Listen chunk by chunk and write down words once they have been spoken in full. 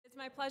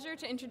my pleasure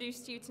to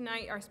introduce to you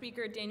tonight our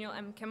speaker, Daniel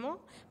M. Kimmel.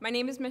 My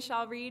name is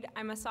Michelle Reed.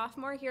 I'm a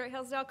sophomore here at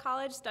Hillsdale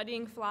College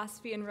studying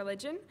philosophy and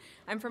religion.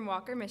 I'm from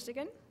Walker,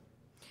 Michigan.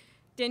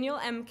 Daniel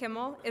M.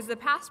 Kimmel is the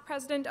past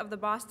president of the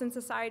Boston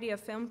Society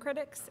of Film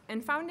Critics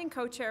and founding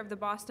co-chair of the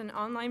Boston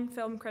Online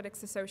Film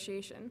Critics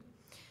Association.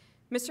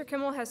 Mr.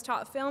 Kimmel has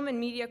taught film and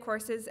media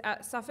courses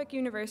at Suffolk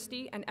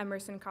University and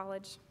Emerson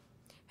College.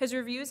 His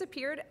reviews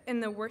appeared in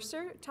the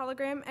Worcester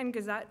Telegram and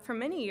Gazette for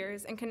many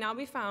years and can now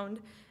be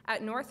found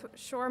at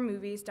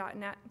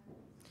northshoremovies.net.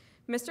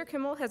 Mr.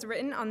 Kimmel has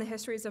written on the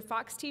histories of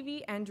Fox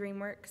TV and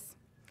DreamWorks.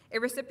 A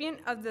recipient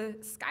of the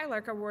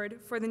Skylark Award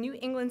for the New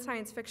England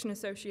Science Fiction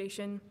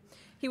Association,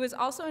 he was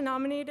also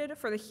nominated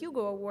for the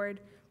Hugo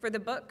Award for the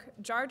book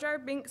Jar Jar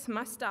Binks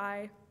Must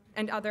Die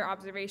and Other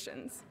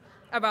Observations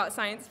about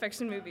science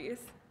fiction movies.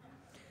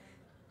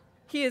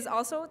 He is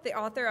also the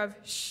author of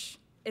Shh!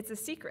 It's a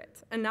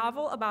Secret, a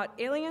novel about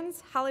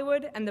aliens,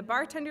 Hollywood, and the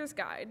Bartender's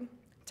Guide,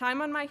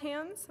 Time on My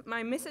Hands,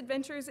 My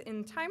Misadventures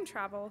in Time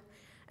Travel,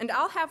 and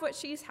I'll Have What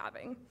She's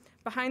Having,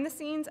 behind the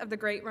scenes of the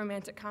great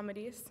romantic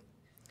comedies.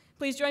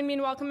 Please join me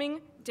in welcoming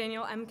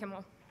Daniel M.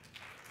 Kimmel.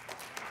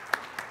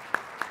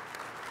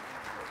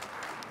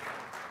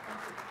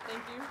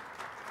 Thank you.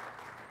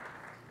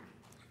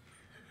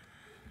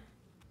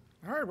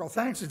 All right, well,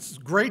 thanks. It's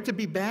great to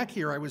be back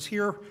here. I was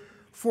here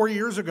 4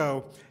 years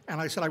ago, and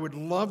I said I would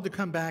love to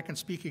come back and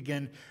speak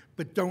again,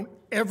 but don't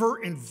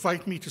ever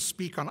invite me to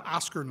speak on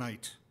Oscar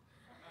night.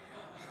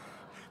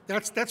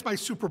 That's my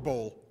Super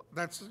Bowl.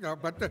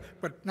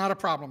 But not a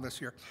problem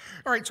this year.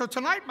 All right, so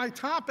tonight my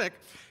topic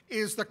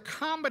is the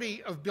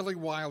comedy of Billy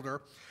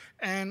Wilder.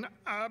 And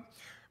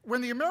when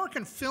the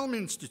American Film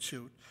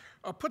Institute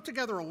put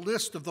together a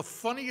list of the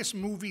funniest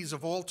movies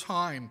of all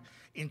time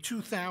in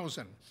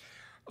 2000,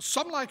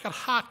 Some Like It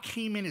Hot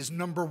came in as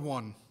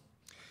 #1.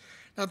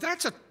 Now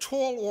that's a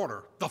tall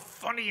order, the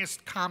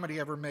funniest comedy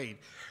ever made.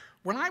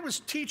 When I was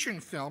teaching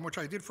film, which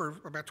I did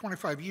for about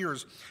 25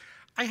 years,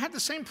 I had the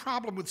same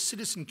problem with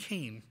Citizen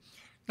Kane.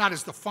 Not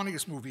as the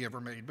funniest movie ever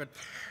made, but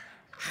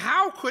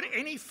how could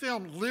any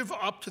film live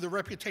up to the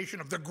reputation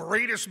of the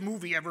greatest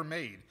movie ever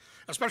made,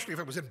 especially if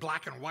it was in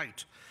black and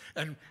white,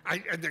 and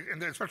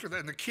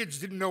the kids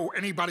didn't know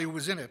anybody who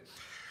was in it.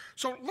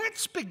 So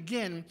let's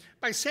begin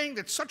by saying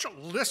that such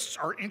lists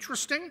are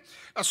interesting,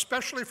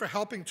 especially for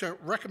helping to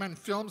recommend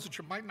films that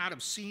you might not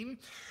have seen,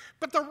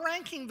 but the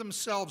ranking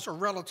themselves are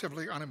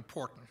relatively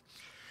unimportant.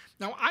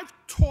 Now, I've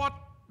taught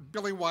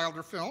Billy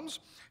Wilder films,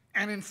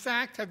 and in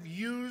fact have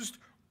used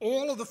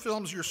all of the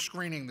films you're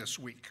screening this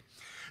week.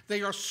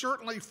 They are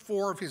certainly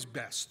 4 of his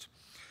best.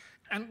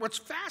 And what's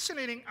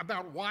fascinating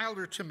about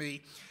Wilder to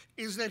me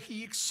is that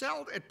he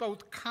excelled at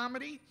both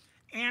comedy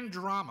and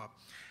drama.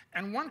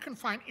 And one can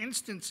find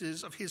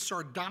instances of his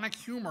sardonic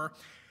humor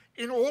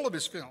in all of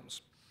his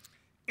films.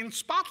 In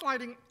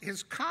spotlighting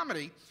his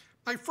comedy,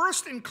 my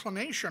first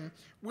inclination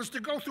was to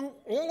go through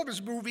all of his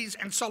movies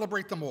and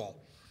celebrate them all.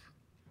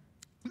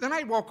 Then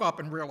I woke up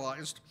and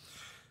realized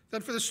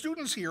that for the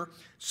students here,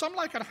 Some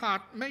Like It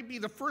Hot may be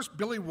the first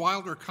Billy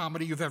Wilder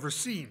comedy you've ever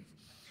seen.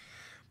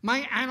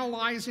 My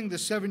analyzing The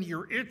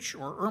 7-Year Itch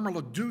or Irma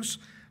la Douce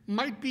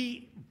might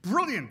be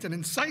brilliant and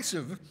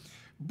incisive,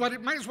 but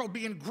it might as well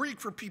be in Greek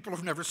for people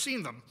who've never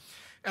seen them.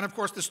 And of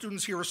course, the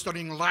students here are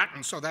studying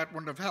Latin, so that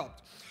wouldn't have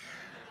helped.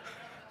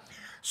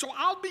 So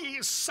I'll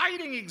be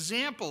citing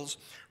examples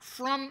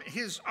from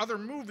his other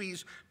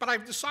movies, but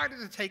I've decided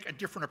to take a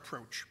different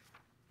approach.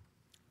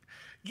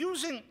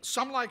 Using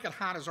Some Like It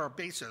Hot as our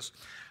basis,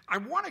 I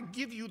want to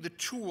give you the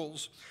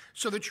tools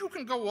so that you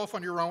can go off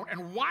on your own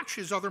and watch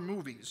his other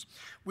movies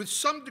with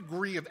some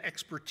degree of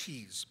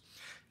expertise.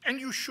 And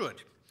you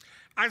should.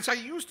 As I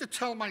used to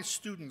tell my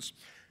students,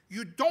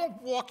 you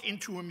don't walk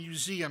into a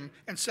museum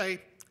and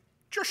say,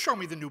 just show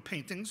me the new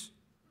paintings.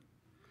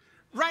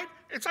 Right?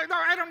 It's like, no,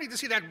 I don't need to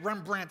see that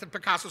Rembrandt and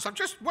Picasso stuff.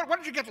 Just, what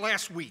did you get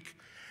last week?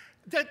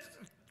 That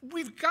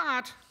we've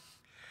got,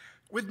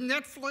 with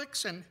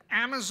Netflix and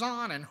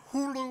Amazon and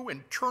Hulu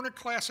and Turner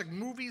Classic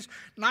Movies,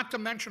 not to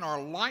mention our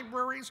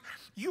libraries,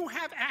 you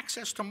have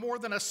access to more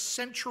than a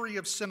century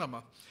of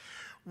cinema.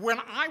 When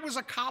I was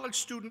a college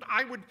student,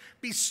 I would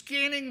be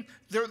scanning,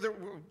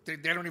 they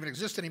don't even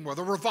exist anymore,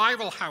 the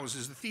revival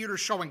houses, the theaters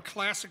showing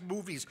classic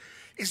movies.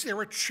 Is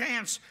there a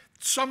chance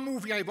some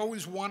movie I've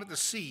always wanted to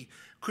see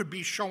could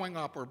be showing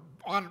up or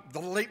on the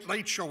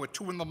late show at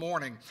 2 in the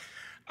morning?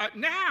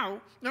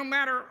 Now, no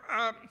matter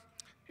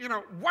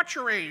what's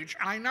your age,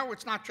 and I know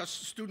it's not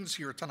just students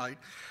here tonight,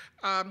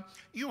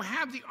 you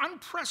have the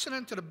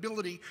unprecedented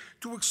ability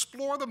to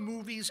explore the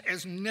movies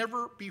as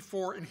never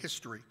before in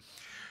history.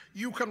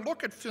 You can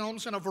look at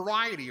films in a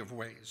variety of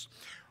ways.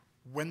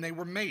 When they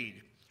were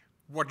made,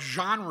 what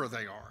genre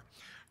they are,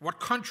 what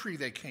country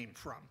they came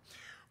from,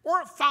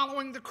 or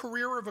following the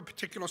career of a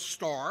particular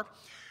star.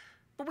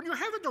 But when you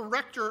have a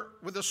director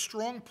with a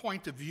strong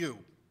point of view,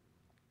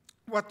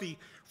 what the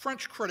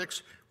French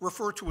critics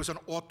refer to as an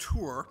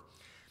auteur,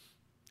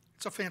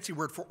 it's a fancy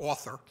word for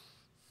author,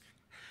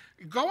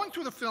 going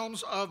through the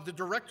films of the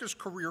director's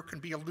career can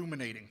be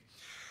illuminating.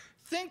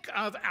 Think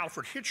of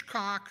Alfred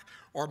Hitchcock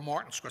or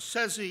Martin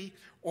Scorsese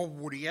or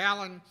Woody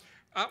Allen.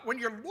 When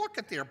you look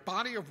at their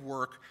body of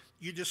work,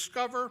 you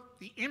discover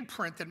the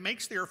imprint that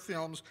makes their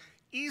films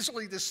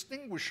easily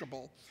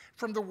distinguishable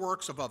from the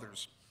works of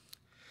others.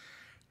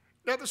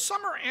 Now, the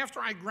summer after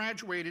I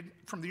graduated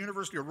from the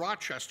University of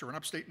Rochester in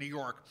upstate New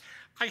York,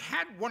 I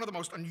had one of the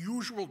most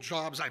unusual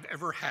jobs I've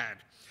ever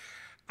had.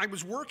 I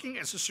was working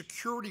as a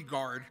security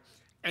guard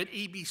at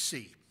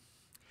ABC.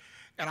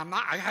 And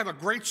I have a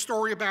great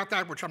story about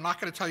that, which I'm not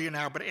going to tell you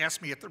now, but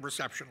ask me at the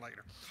reception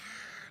later.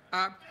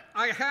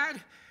 I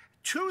had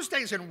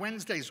Tuesdays and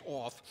Wednesdays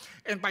off,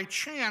 and by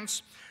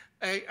chance,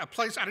 a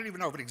place, I don't even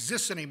know if it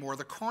exists anymore,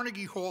 the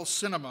Carnegie Hall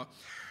Cinema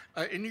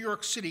in New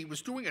York City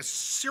was doing a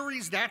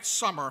series that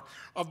summer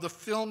of the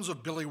films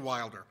of Billy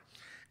Wilder.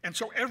 And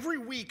so every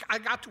week I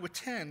got to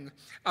attend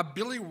a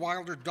Billy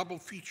Wilder double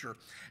feature,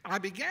 and I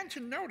began to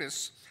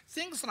notice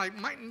things that I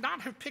might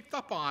not have picked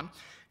up on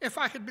if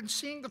I had been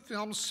seeing the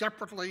films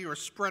separately or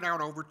spread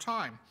out over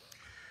time.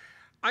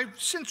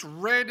 I've since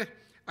read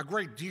a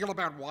great deal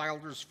about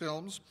Wilder's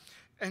films,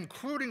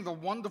 including the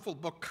wonderful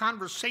book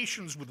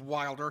Conversations with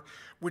Wilder,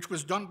 which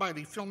was done by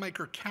the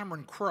filmmaker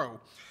Cameron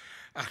Crowe,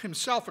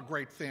 himself a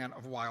great fan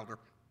of Wilder.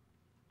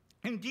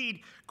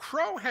 Indeed,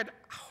 Crowe had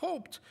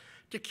hoped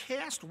to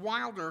cast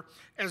Wilder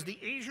as the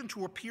agent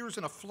who appears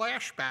in a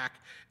flashback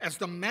as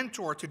the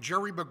mentor to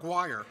Jerry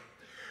Maguire,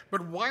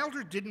 but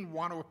Wilder didn't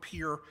want to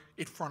appear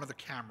in front of the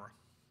camera.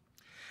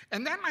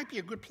 And that might be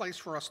a good place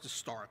for us to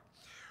start.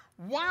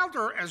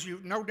 Wilder, as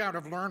you no doubt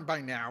have learned by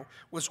now,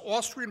 was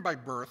Austrian by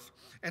birth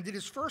and did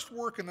his first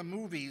work in the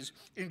movies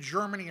in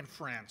Germany and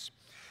France.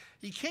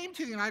 He came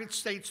to the United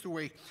States through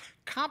a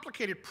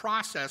complicated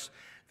process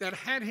that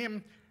had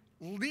him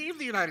leave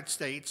the United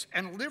States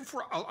and live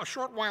for a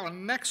short while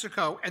in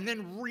Mexico and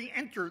then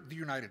re-enter the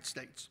United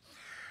States.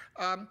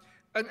 In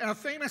a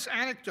famous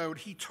anecdote,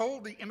 he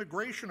told the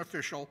immigration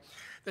official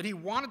that he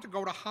wanted to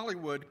go to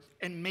Hollywood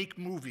and make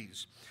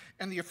movies.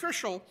 And the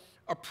official,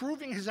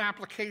 approving his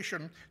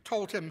application,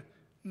 told him,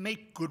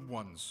 "Make good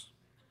ones."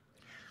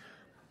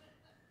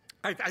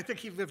 I think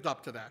he lived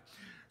up to that.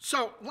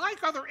 So,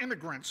 like other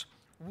immigrants,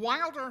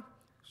 Wilder,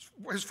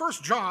 his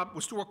first job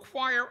was to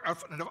acquire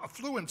a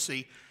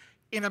fluency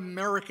in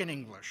American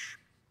English.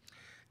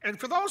 And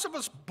for those of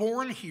us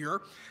born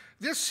here,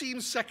 this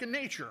seems second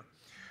nature.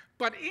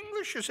 But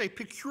English is a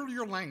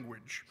peculiar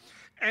language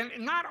and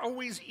not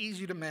always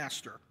easy to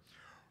master.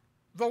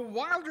 Though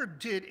Wilder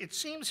did, it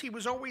seems he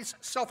was always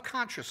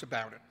self-conscious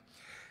about it.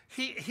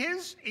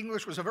 His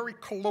English was a very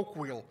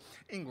colloquial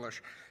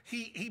English.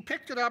 He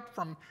picked it up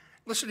from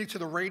listening to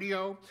the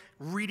radio,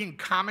 reading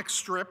comic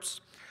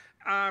strips.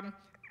 And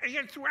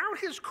yet throughout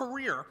his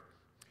career,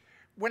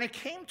 when it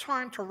came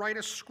time to write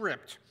a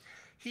script,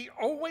 he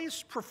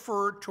always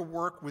preferred to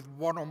work with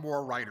one or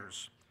more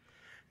writers.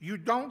 You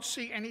don't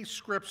see any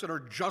scripts that are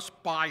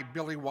just by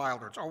Billy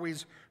Wilder. It's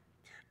always,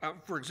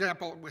 for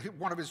example,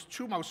 one of his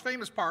two most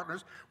famous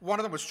partners, one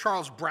of them was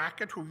Charles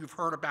Brackett, who you've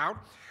heard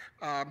about,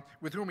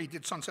 with whom he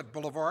did Sunset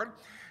Boulevard,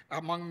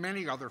 among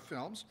many other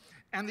films.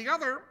 And the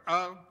other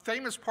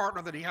famous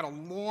partner that he had a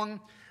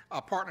long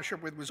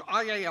partnership with was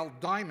I.A.L.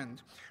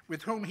 Diamond,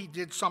 with whom he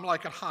did Some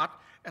Like It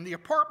Hot and The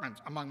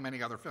Apartment, among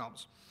many other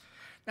films.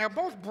 Now,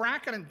 both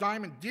Brackett and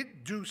Diamond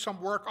did do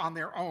some work on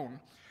their own.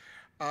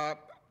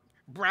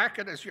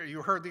 Brackett, as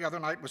you heard the other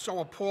night, was so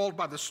appalled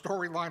by the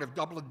storyline of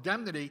Double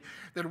Indemnity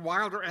that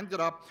Wilder ended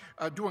up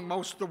doing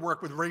most of the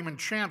work with Raymond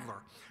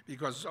Chandler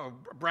because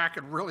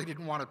Brackett really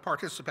didn't want to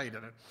participate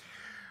in it.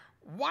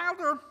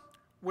 Wilder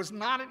was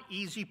not an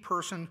easy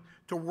person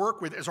to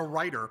work with as a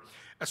writer,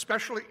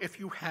 especially if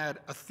you had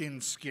a thin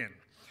skin.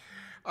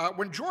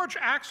 When George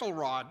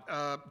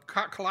Axelrod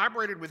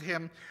collaborated with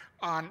him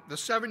on The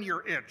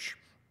 7-Year Itch,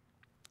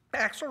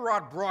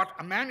 Axelrod brought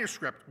a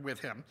manuscript with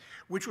him,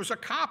 which was a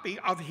copy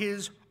of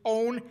his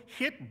own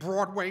hit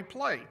Broadway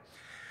play.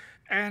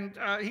 And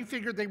he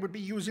figured they would be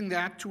using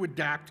that to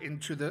adapt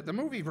into the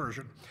movie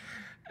version.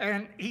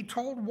 And he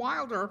told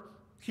Wilder,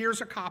 "Here's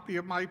a copy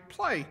of my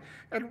play."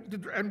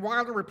 And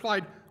Wilder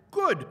replied,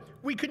 "Good,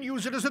 we can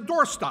use it as a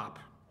doorstop."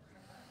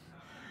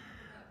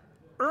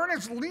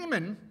 Ernest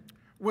Lehman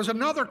was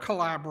another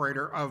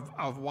collaborator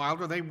of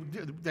Wilder. They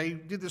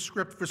did the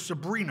script for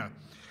Sabrina.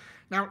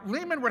 Now,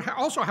 Lehman would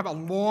also have a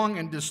long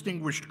and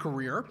distinguished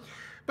career,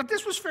 but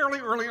this was fairly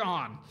early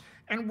on.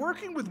 And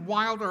working with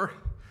Wilder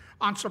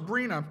on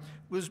Sabrina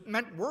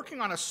meant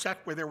working on a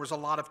set where there was a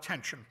lot of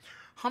tension.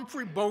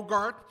 Humphrey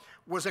Bogart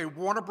was a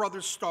Warner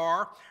Brothers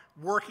star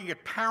working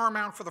at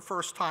Paramount for the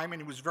first time,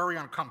 and he was very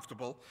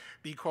uncomfortable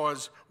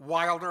because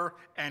Wilder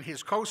and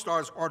his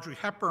co-stars, Audrey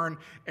Hepburn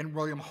and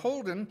William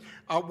Holden,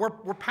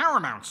 were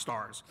Paramount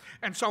stars.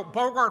 And so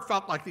Bogart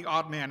felt like the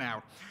odd man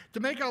out. To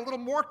make it a little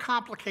more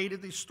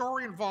complicated, the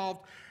story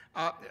involved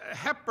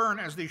Hepburn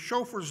as the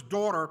chauffeur's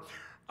daughter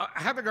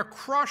having a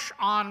crush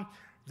on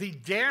the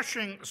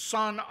dashing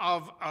son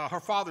of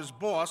her father's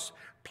boss,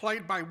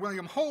 played by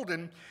William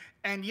Holden,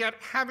 and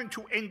yet having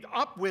to end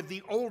up with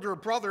the older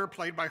brother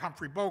played by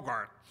Humphrey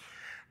Bogart.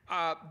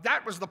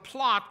 That was the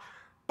plot,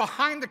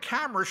 behind the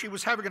camera, she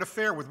was having an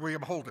affair with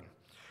William Holden.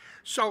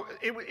 So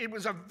it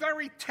was a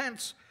very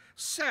tense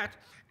set,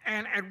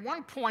 and at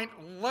one point,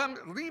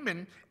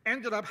 Lehman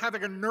ended up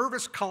having a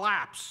nervous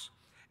collapse,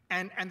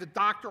 and the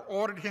doctor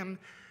ordered him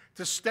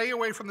to stay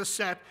away from the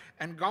set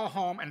and go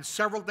home and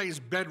several days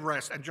bed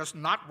rest and just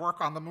not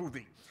work on the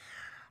movie.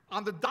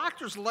 On the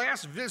doctor's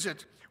last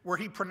visit, where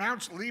he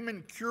pronounced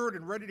Lehman cured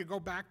and ready to go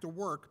back to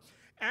work,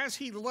 as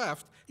he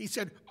left, he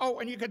said, "Oh,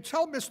 and you can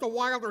tell Mr.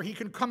 Wilder he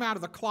can come out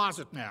of the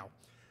closet now."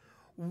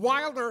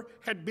 Wilder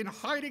had been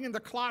hiding in the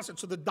closet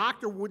so the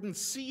doctor wouldn't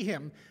see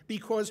him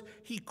because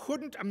he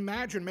couldn't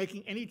imagine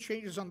making any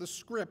changes on the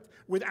script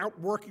without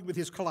working with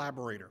his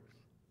collaborator.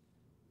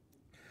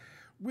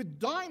 With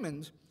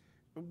Diamond,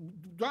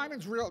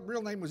 Diamond's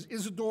real name was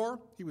Isidore.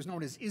 He was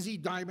known as Izzy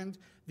Diamond.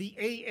 The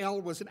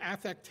A-L was an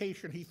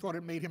affectation. He thought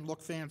it made him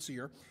look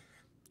fancier.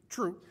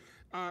 True.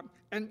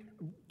 And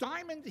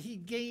Diamond, he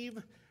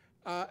gave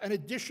an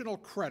additional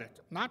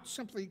credit, not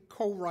simply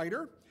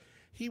co-writer.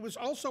 He was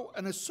also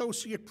an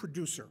associate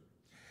producer.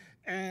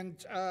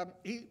 And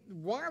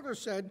Wilder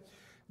said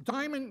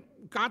Diamond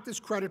got this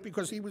credit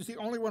because he was the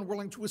only one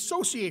willing to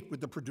associate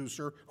with the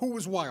producer, who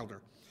was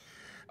Wilder.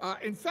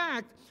 In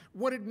fact,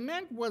 what it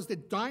meant was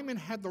that Diamond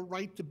had the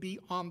right to be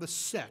on the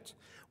set,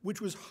 which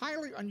was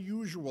highly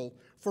unusual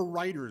for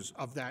writers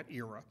of that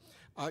era.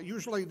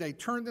 Usually they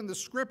turned in the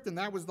script and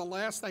that was the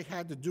last they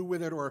had to do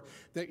with it, or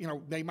that,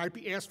 they might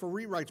be asked for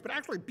rewrites. But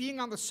actually being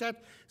on the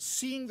set,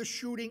 seeing the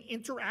shooting,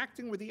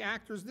 interacting with the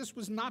actors, this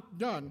was not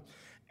done,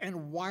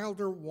 and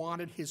Wilder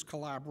wanted his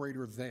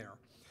collaborator there.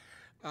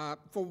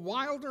 For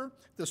Wilder,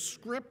 the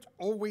script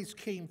always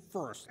came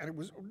first, and it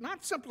was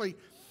not simply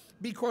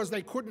because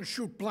they couldn't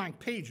shoot blank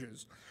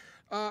pages,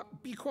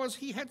 because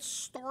he had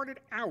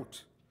started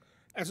out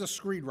as a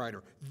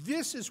screenwriter.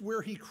 This is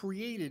where he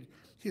created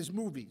his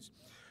movies.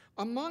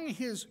 Among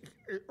his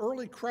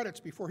early credits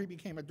before he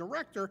became a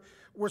director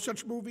were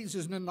such movies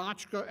as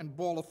Ninotchka and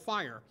Ball of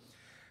Fire.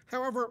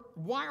 However,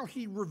 while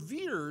he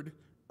revered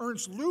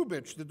Ernst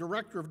Lubitsch, the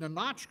director of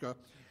Ninotchka,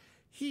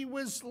 he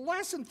was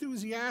less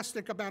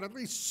enthusiastic about at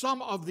least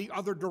some of the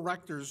other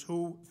directors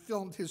who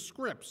filmed his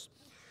scripts.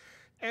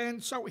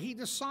 And so he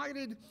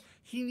decided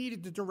he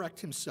needed to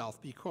direct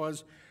himself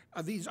because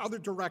these other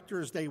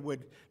directors, they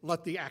would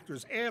let the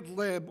actors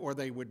ad-lib or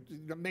they would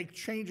make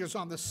changes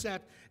on the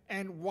set.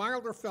 And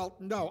Wilder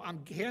felt, no,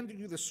 I'm handing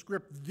you the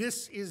script.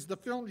 This is the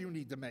film you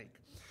need to make.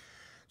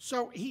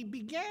 So he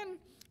began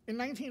in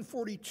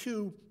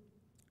 1942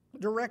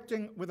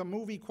 directing with a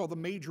movie called The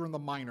Major and the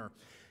Minor.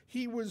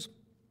 He was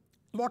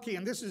lucky,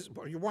 and this is,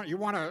 you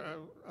want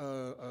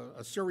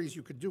a series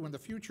you could do in the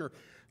future.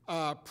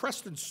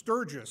 Preston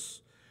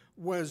Sturgis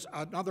was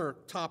another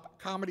top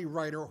comedy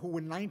writer who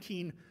in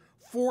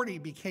 1940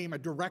 became a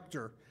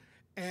director.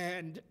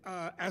 And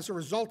as a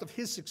result of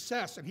his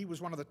success, and he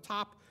was one of the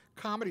top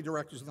comedy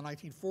directors in the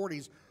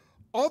 1940s,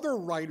 other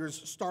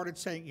writers started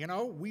saying,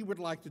 we would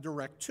like to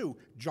direct too.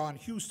 John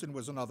Huston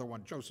was another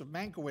one, Joseph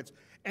Mankiewicz,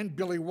 and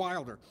Billy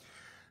Wilder.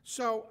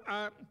 So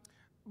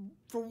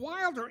for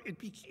Wilder,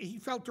 he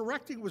felt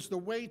directing was the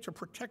way to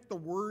protect the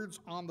words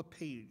on the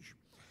page.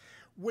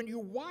 When you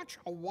watch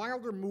a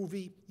Wilder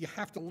movie, you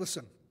have to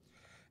listen.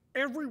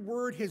 Every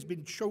word has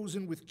been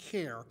chosen with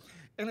care.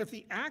 And if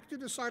the actor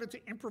decided to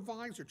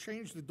improvise or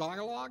change the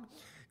dialogue,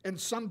 and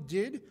some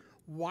did,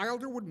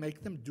 Wilder would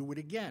make them do it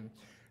again.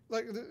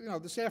 Like,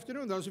 this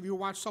afternoon, those of you who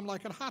watch Some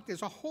Like It Hot,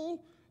 there's a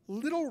whole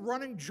little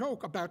running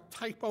joke about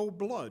typo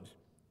blood.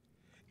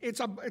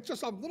 It's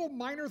just a little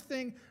minor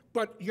thing,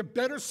 but you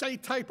better say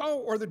typo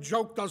or the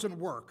joke doesn't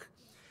work.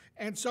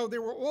 And so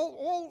there were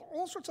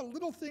all sorts of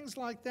little things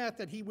like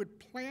that he would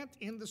plant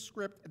in the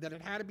script, that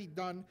it had to be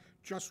done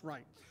just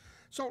right.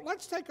 So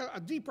let's take a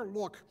deeper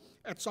look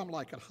at Some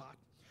Like It Hot.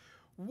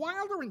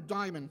 Wilder and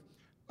Diamond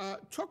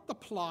took the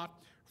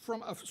plot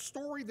from a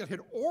story that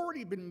had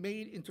already been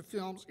made into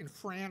films in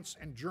France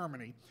and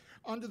Germany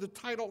under the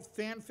title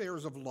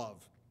Fanfares of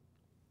Love.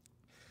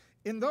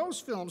 In those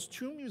films,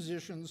 two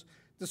musicians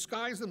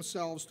disguise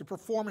themselves to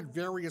perform in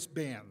various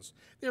bands.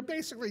 They're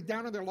basically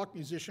down-on-their-luck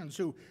musicians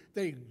who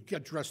they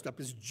get dressed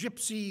up as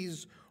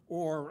gypsies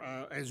or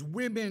as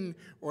women,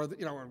 or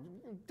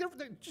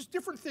just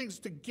different things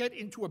to get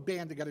into a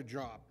band to get a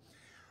job.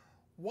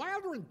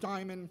 Wilder and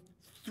Diamond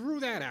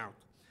threw that out.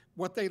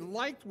 What they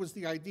liked was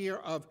the idea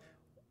of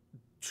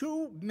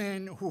two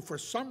men who for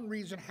some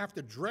reason have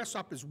to dress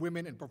up as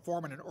women and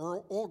perform in an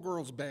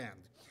all-girls band.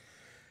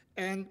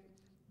 And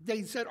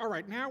they said, all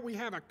right, now we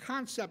have a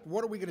concept,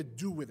 what are we going to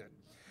do with it?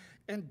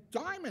 And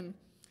Diamond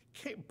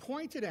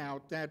pointed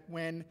out that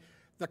when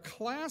the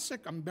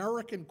classic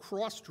American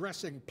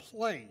cross-dressing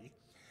play,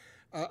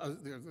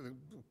 the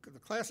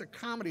classic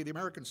comedy of the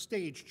American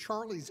stage,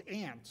 Charlie's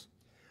Aunt,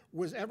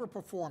 was ever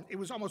performed, it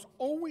was almost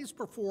always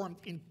performed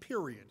in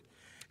period.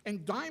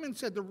 And Diamond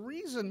said the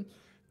reason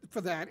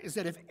for that is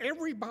that if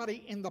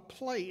everybody in the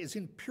play is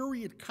in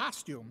period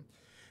costume,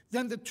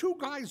 then the two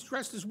guys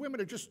dressed as women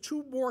are just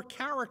two more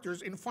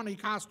characters in funny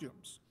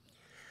costumes.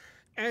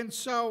 And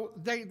so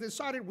they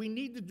decided we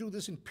need to do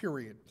this in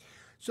period.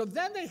 So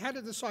then they had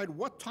to decide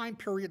what time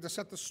period to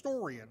set the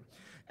story in.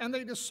 And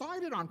they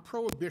decided on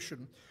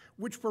Prohibition,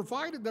 which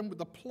provided them with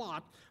the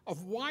plot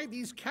of why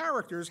these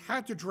characters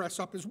had to dress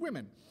up as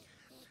women.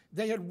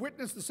 They had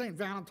witnessed the St.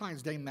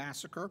 Valentine's Day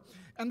massacre,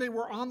 and they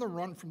were on the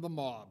run from the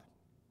mob.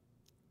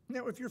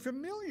 Now, if you're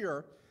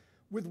familiar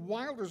with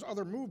Wilder's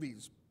other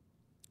movies,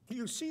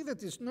 you see that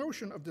this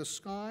notion of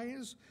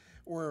disguise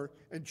or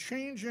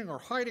changing or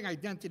hiding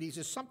identities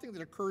is something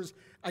that occurs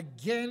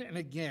again and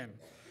again.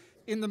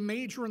 In The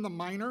Major and the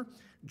Minor,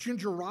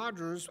 Ginger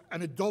Rogers,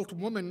 an adult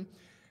woman,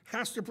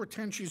 has to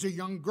pretend she's a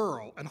young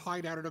girl and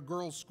hide out at a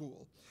girls'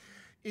 school.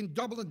 In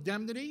Double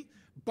Indemnity,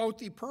 both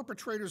the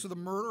perpetrators of the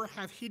murder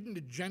have hidden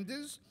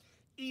agendas,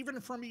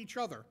 even from each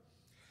other.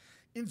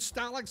 In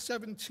Stalag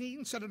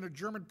 17, set in a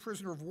German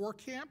prisoner of war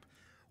camp,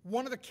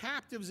 one of the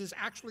captives is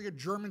actually a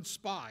German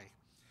spy.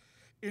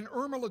 In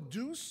Irma la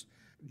Douce,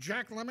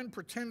 Jack Lemmon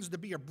pretends to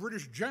be a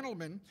British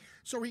gentleman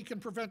so he can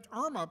prevent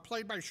Irma,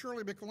 played by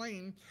Shirley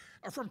MacLaine,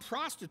 from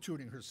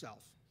prostituting herself.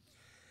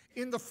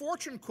 In The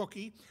Fortune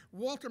Cookie,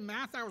 Walter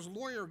Matthau's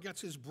lawyer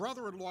gets his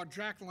brother-in-law,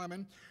 Jack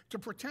Lemmon, to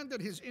pretend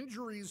that his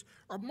injuries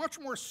are much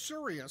more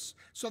serious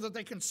so that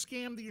they can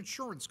scam the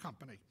insurance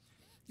company.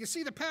 You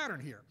see the pattern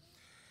here.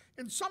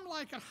 In Some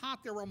Like It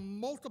Hot, there are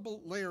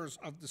multiple layers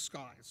of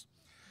disguise.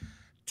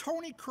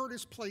 Tony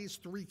Curtis plays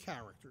three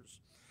characters.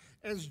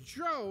 As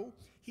Joe,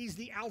 he's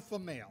the alpha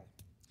male.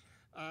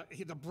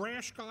 He's the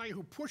brash guy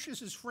who pushes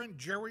his friend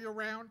Jerry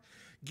around,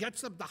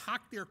 gets them to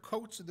hock their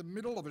coats in the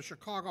middle of a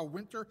Chicago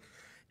winter,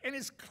 and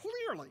is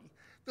clearly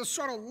the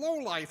sort of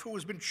lowlife who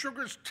has been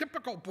Sugar's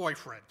typical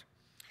boyfriend.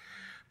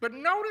 But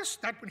notice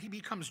that when he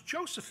becomes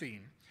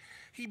Josephine,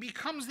 he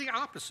becomes the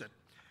opposite.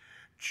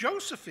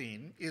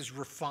 Josephine is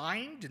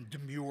refined and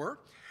demure,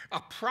 a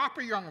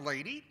proper young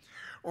lady,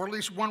 or at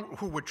least one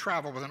who would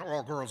travel with an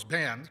all-girls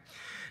band.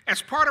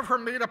 As part of her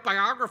made-up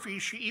biography,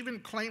 she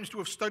even claims to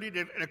have studied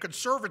at a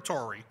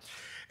conservatory,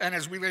 and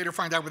as we later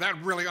find out,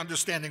 without really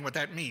understanding what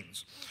that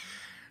means.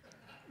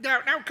 Now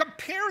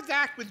compare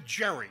that with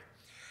Jerry.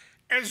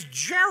 As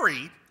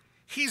Jerry,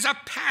 he's a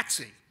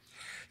patsy.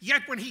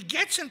 Yet when he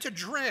gets into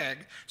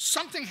drag,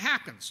 something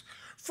happens.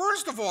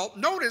 First of all,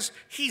 notice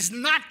he's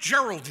not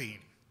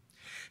Geraldine.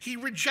 He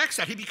rejects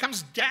that. He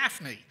becomes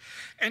Daphne.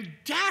 And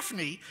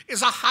Daphne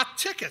is a hot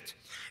ticket.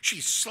 She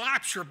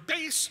slaps her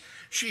bass.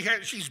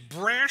 She's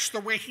brash the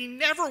way he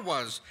never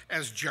was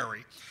as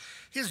Jerry.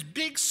 His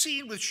big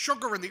scene with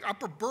Sugar in the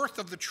upper berth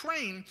of the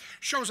train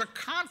shows a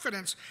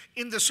confidence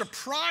in the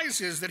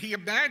surprises that he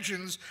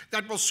imagines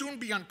that will soon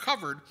be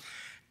uncovered.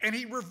 And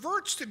he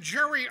reverts to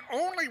Jerry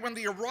only when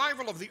the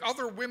arrival of the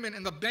other women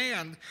in the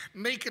band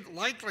make it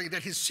likely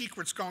that his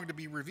secret's going to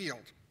be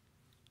revealed.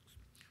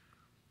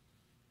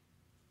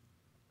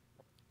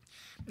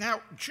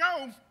 Now,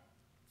 Joe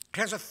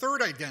has a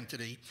third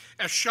identity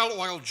as Shell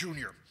Oil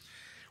Jr.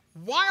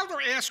 Wilder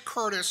asked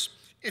Curtis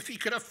if he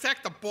could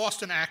affect a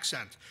Boston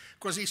accent,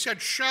 because he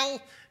said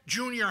Shell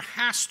Jr.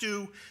 has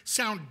to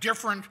sound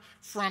different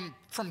from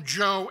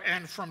Joe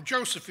and from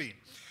Josephine.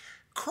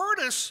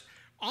 Curtis,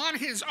 on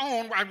his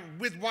own,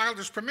 with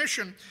Wilder's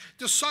permission,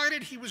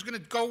 decided he was going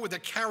to go with a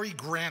Cary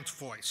Grant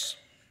voice.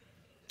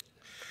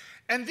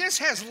 And this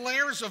has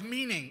layers of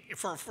meaning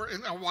for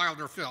in a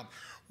Wilder film.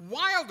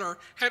 Wilder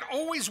had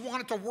always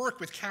wanted to work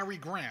with Cary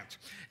Grant.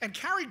 And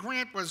Cary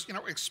Grant was,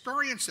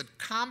 experienced at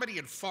comedy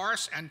and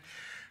farce, and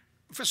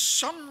for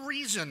some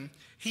reason,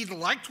 he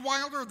liked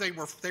Wilder. They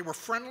were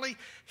friendly.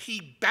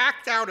 He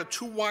backed out of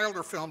two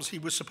Wilder films he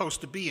was supposed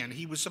to be in.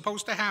 He was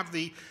supposed to have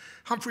the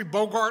Humphrey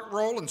Bogart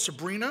role in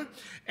Sabrina,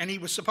 and he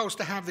was supposed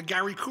to have the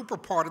Gary Cooper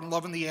part in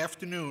Love in the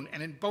Afternoon.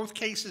 And in both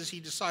cases, he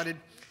decided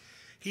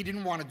he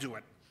didn't want to do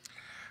it.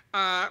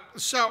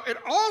 So it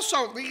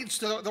also leads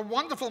to the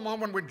wonderful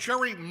moment where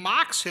Jerry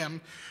mocks him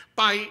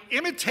by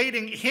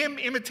imitating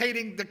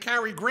the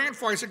Cary Grant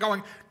voice and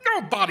going,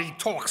 "Nobody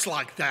talks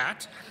like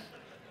that."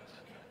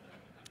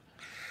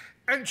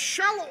 And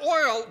Shell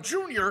Oil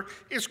Jr.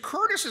 is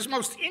Curtis's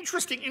most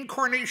interesting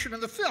incarnation in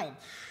the film.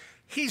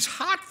 He's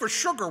hot for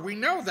Sugar, we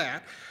know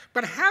that,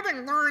 but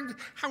having learned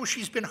how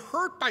she's been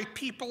hurt by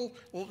people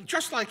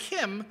just like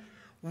him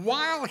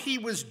while he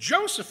was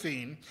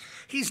Josephine,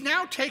 he's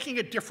now taking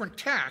a different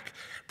tack,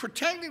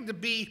 pretending to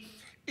be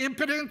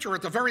impotent or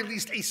at the very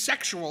least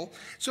asexual,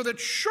 so that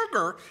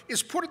Sugar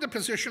is put in the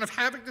position of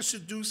having to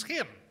seduce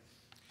him.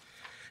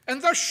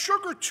 And thus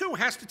Sugar too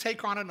has to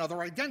take on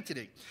another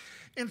identity.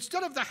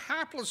 Instead of the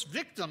hapless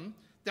victim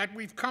that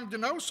we've come to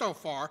know so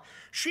far,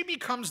 she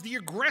becomes the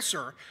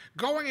aggressor,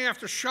 going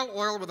after Shell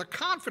Oil with a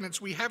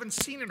confidence we haven't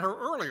seen in her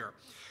earlier.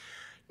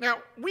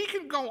 Now, we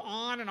can go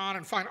on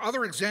and find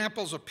other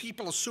examples of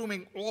people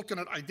assuming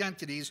alternate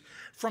identities,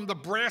 from the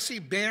brassy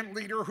band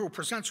leader who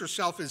presents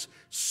herself as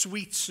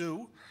Sweet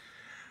Sue,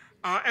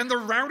 and the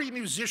rowdy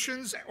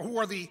musicians who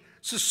are the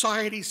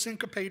society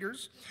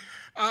syncopators,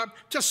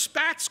 to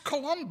Spats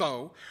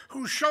Colombo,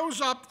 who shows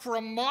up for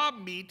a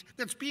mob meet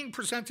that's being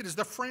presented as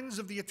the Friends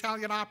of the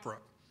Italian Opera.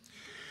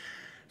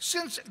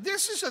 Since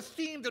this is a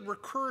theme that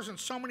recurs in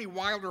so many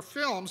Wilder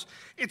films,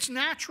 it's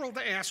natural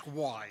to ask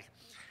why.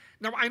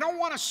 Now, I don't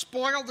want to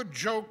spoil the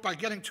joke by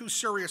getting too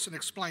serious and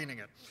explaining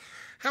it.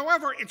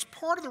 However, it's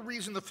part of the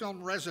reason the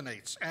film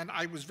resonates, and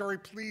I was very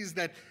pleased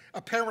that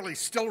apparently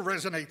still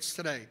resonates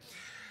today.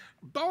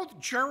 Both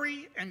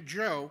Jerry and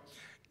Joe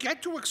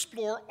get to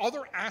explore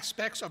other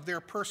aspects of their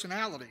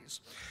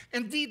personalities,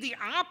 indeed the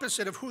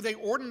opposite of who they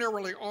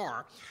ordinarily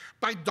are,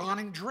 by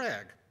donning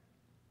drag.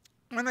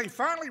 When they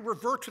finally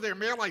revert to their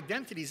male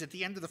identities at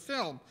the end of the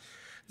film,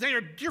 they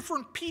are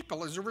different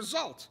people as a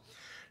result.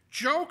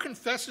 Joe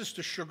confesses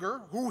to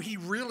Sugar who he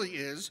really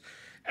is,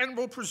 and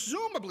will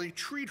presumably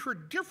treat her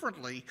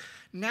differently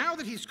now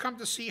that he's come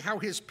to see how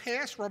his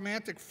past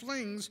romantic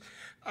flings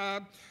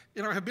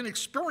have been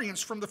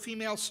experienced from the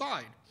female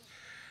side.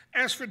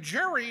 As for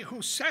Jerry,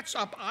 who sets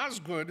up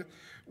Osgood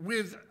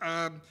with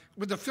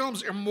the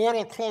film's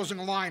immortal closing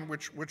line,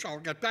 which I'll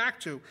get back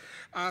to,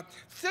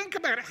 think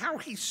about how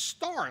he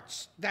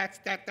starts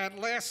that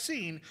last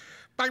scene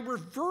by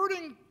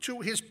reverting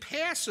to his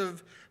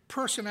passive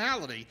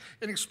personality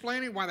and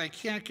explaining why they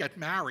can't get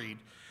married.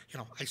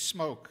 I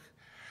smoke.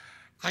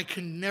 I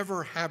can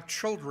never have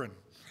children.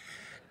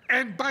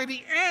 And by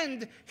the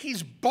end,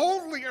 he's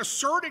boldly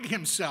asserting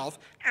himself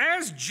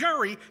as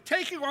Jerry,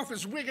 taking off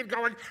his wig and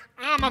going,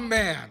 I'm a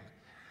man.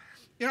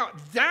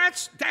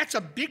 That's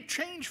a big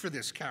change for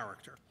this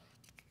character.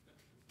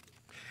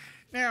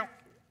 Now,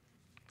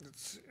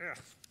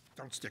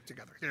 don't stick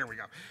together. There we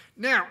go.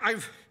 Now,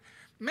 I've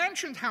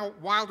mentioned how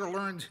Wilder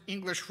learned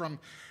English from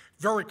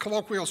very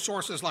colloquial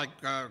sources like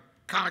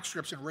comic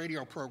strips and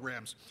radio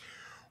programs.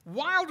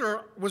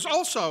 Wilder was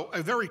also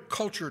a very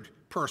cultured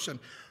person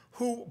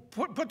who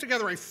put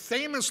together a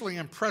famously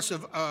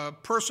impressive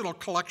personal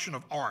collection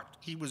of art.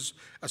 He was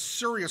a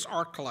serious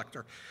art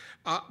collector.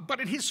 But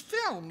in his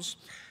films,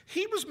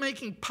 he was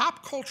making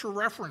pop culture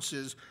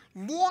references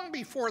long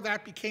before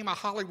that became a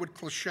Hollywood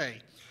cliche.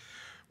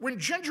 When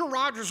Ginger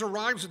Rogers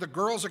arrives at the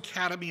Girls'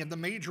 Academy in The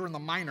Major and the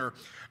Minor,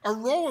 a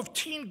row of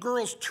teen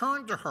girls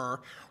turn to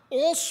her,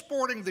 all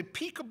sporting the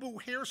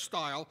peekaboo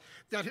hairstyle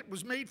that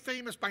was made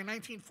famous by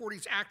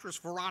 1940s actress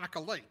Veronica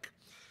Lake.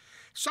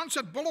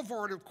 Sunset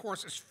Boulevard, of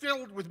course, is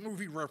filled with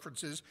movie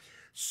references,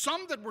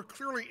 some that were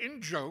clearly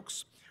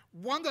in-jokes,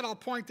 one that I'll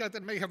point out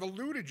that may have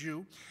eluded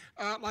you,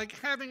 like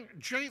having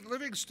Jay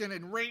Livingston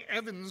and Ray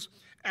Evans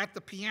at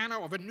the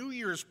piano of a New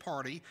Year's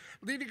party,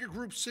 leading a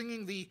group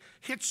singing the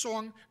hit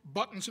song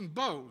Buttons and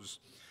Bows.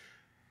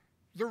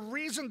 The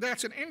reason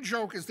that's an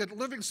in-joke is that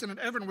Livingston and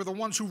Evans were the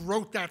ones who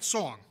wrote that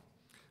song.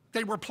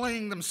 They were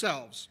playing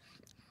themselves.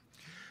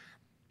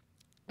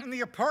 In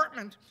the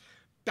apartment,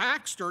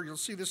 Baxter, you'll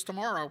see this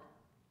tomorrow,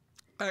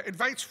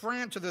 invites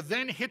Fran to the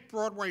then-hit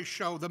Broadway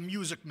show, The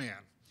Music Man.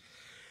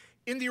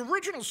 In the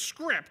original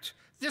script,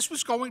 this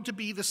was going to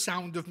be The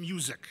Sound of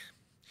Music.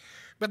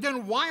 But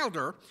then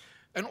Wilder,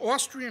 an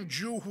Austrian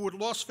Jew who had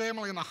lost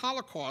family in the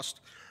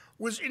Holocaust,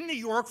 was in New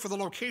York for the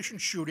location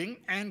shooting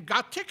and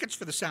got tickets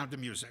for The Sound of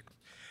Music,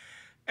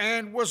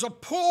 and was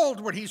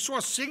appalled when he saw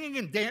singing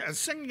and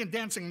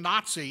dancing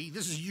Nazi.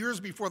 This is years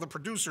before the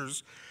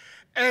producers.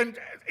 And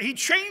he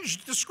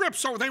changed the script,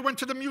 so they went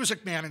to The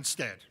Music Man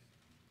instead.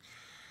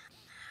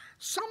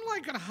 Some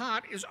Like It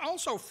Hot is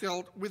also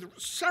filled with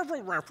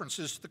several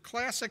references to the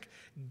classic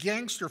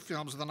gangster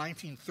films of the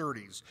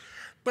 1930s.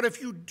 But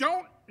if you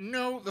don't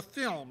know the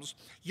films,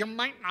 you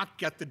might not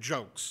get the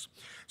jokes.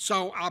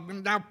 So I'll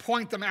now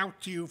point them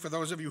out to you for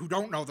those of you who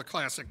don't know the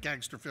classic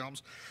gangster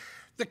films.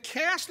 The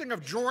casting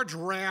of George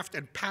Raft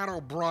and Pat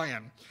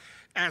O'Brien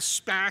as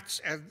Spats,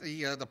 as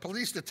the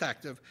police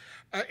detective,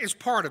 is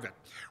part of it.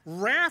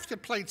 Raft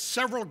had played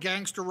several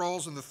gangster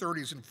roles in the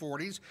 30s and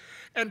 40s,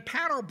 and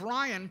Pat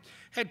O'Brien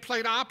had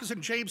played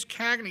opposite James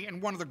Cagney in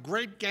one of the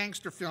great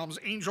gangster films,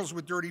 Angels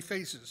with Dirty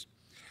Faces.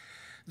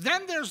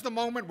 Then there's the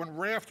moment when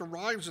Raft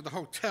arrives at the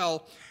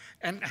hotel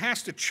and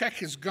has to check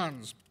his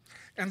guns.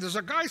 And there's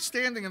a guy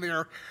standing in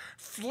there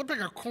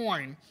flipping a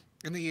coin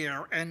in the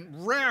air,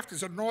 and Raft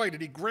is annoyed,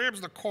 and he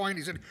grabs the coin.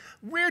 He said,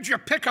 "Where'd you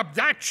pick up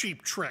that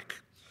cheap trick?"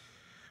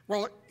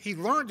 Well, he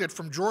learned it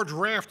from George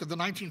Raft in the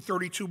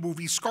 1932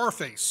 movie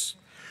Scarface,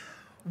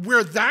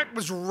 where that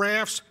was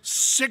Raft's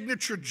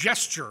signature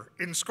gesture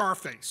in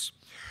Scarface.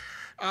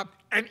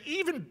 And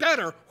even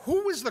better,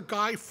 who was the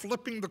guy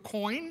flipping the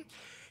coin?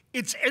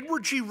 It's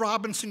Edward G.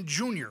 Robinson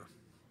Jr.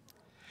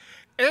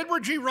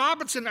 Edward G.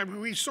 Robinson, I mean,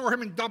 we saw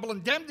him in Double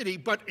Indemnity,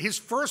 but his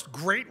first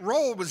great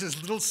role was as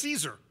Little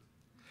Caesar.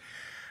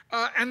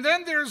 And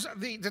then there's,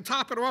 to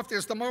top it off,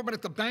 there's the moment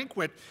at the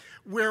banquet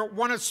where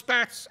one of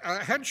Spat's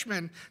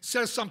henchmen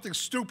says something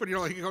stupid. He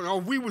goes, "Oh,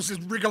 we was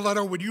in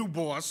Rigoletto with you,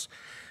 boss."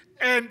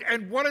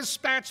 And what does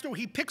Spats do?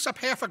 He picks up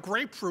half a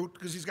grapefruit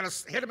because he's going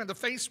to hit him in the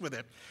face with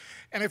it.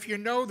 And if you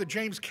know the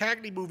James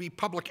Cagney movie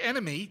Public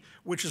Enemy,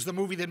 which is the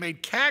movie that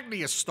made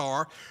Cagney a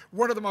star,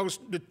 one of the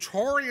most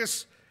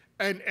notorious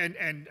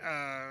and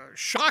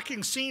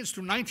shocking scenes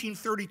to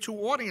 1932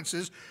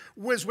 audiences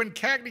was when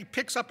Cagney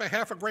picks up a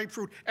half a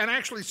grapefruit and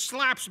actually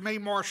slaps Mae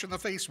Marsh in the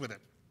face with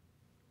it.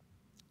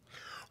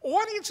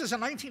 Audiences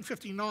in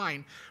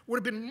 1959 would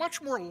have been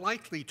much more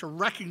likely to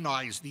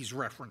recognize these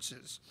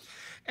references.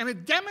 And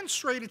it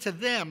demonstrated to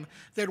them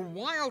that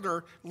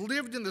Wilder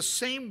lived in the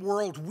same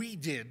world we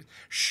did,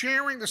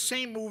 sharing the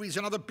same movies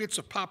and other bits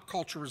of pop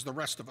culture as the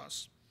rest of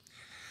us.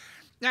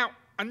 Now,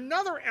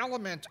 another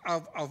element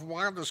of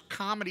Wilder's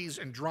comedies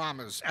and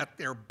dramas at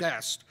their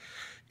best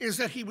is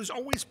that he was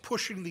always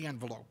pushing the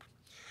envelope.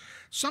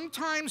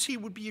 Sometimes he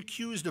would be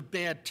accused of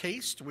bad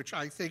taste, which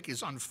I think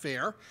is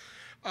unfair,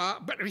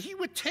 but he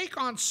would take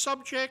on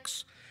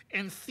subjects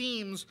and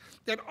themes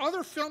that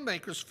other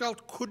filmmakers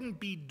felt couldn't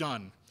be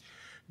done.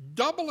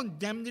 Double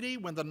Indemnity,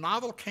 when the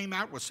novel came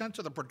out, was sent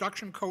to the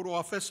production code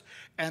office,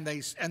 and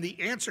the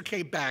answer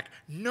came back,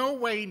 no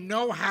way,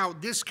 no how,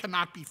 this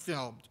cannot be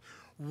filmed.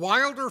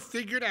 Wilder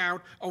figured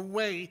out a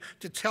way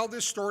to tell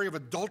this story of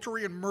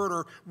adultery and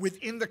murder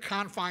within the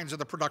confines of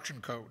the production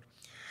code.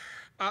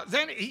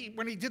 Then,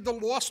 when he did The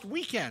Lost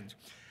Weekend,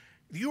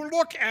 you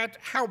look at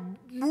how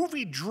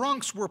movie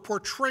drunks were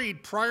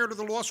portrayed prior to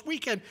The Lost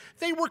Weekend,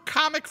 they were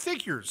comic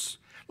figures,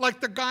 like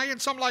the guy in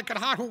Some Like It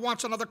Hot who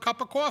wants another cup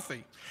of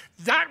coffee.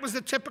 That was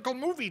the typical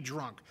movie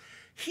drunk.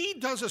 He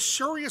does a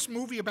serious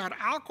movie about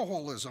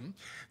alcoholism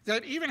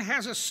that even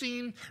has a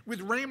scene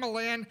with Ray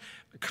Milland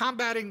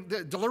combating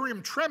the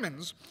delirium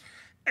tremens,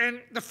 and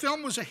the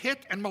film was a hit,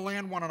 and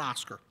Milland won an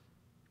Oscar.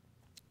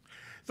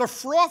 The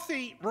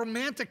frothy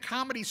romantic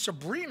comedy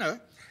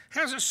Sabrina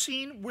has a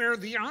scene where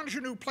the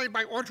ingenue played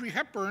by Audrey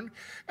Hepburn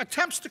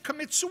attempts to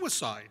commit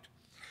suicide.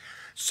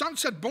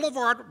 Sunset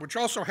Boulevard, which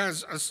also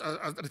has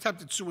an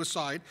attempted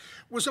suicide,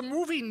 was a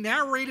movie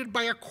narrated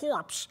by a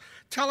corpse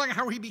telling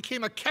how he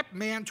became a kept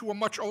man to a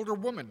much older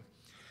woman.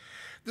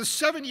 The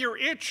 7-Year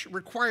Itch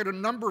required a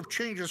number of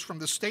changes from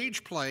the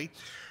stage play,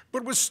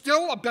 but was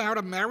still about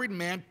a married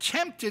man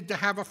tempted to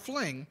have a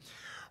fling,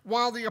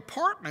 while The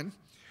Apartment,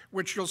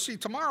 which you'll see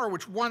tomorrow,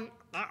 which won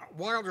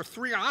Wilder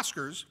 3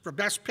 Oscars for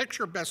Best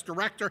Picture, Best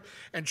Director,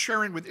 and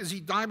sharing with Izzy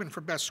Diamond for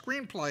Best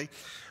Screenplay,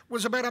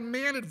 was about a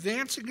man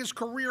advancing his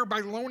career by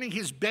loaning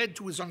his bed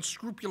to his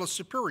unscrupulous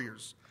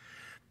superiors.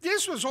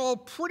 This was all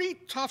pretty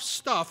tough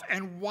stuff,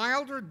 and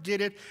Wilder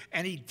did it,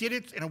 and he did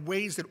it in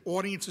ways that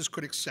audiences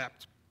could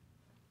accept.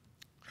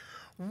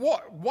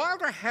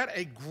 Wilder had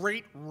a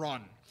great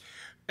run,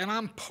 and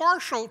I'm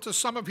partial to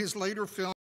some of his later films.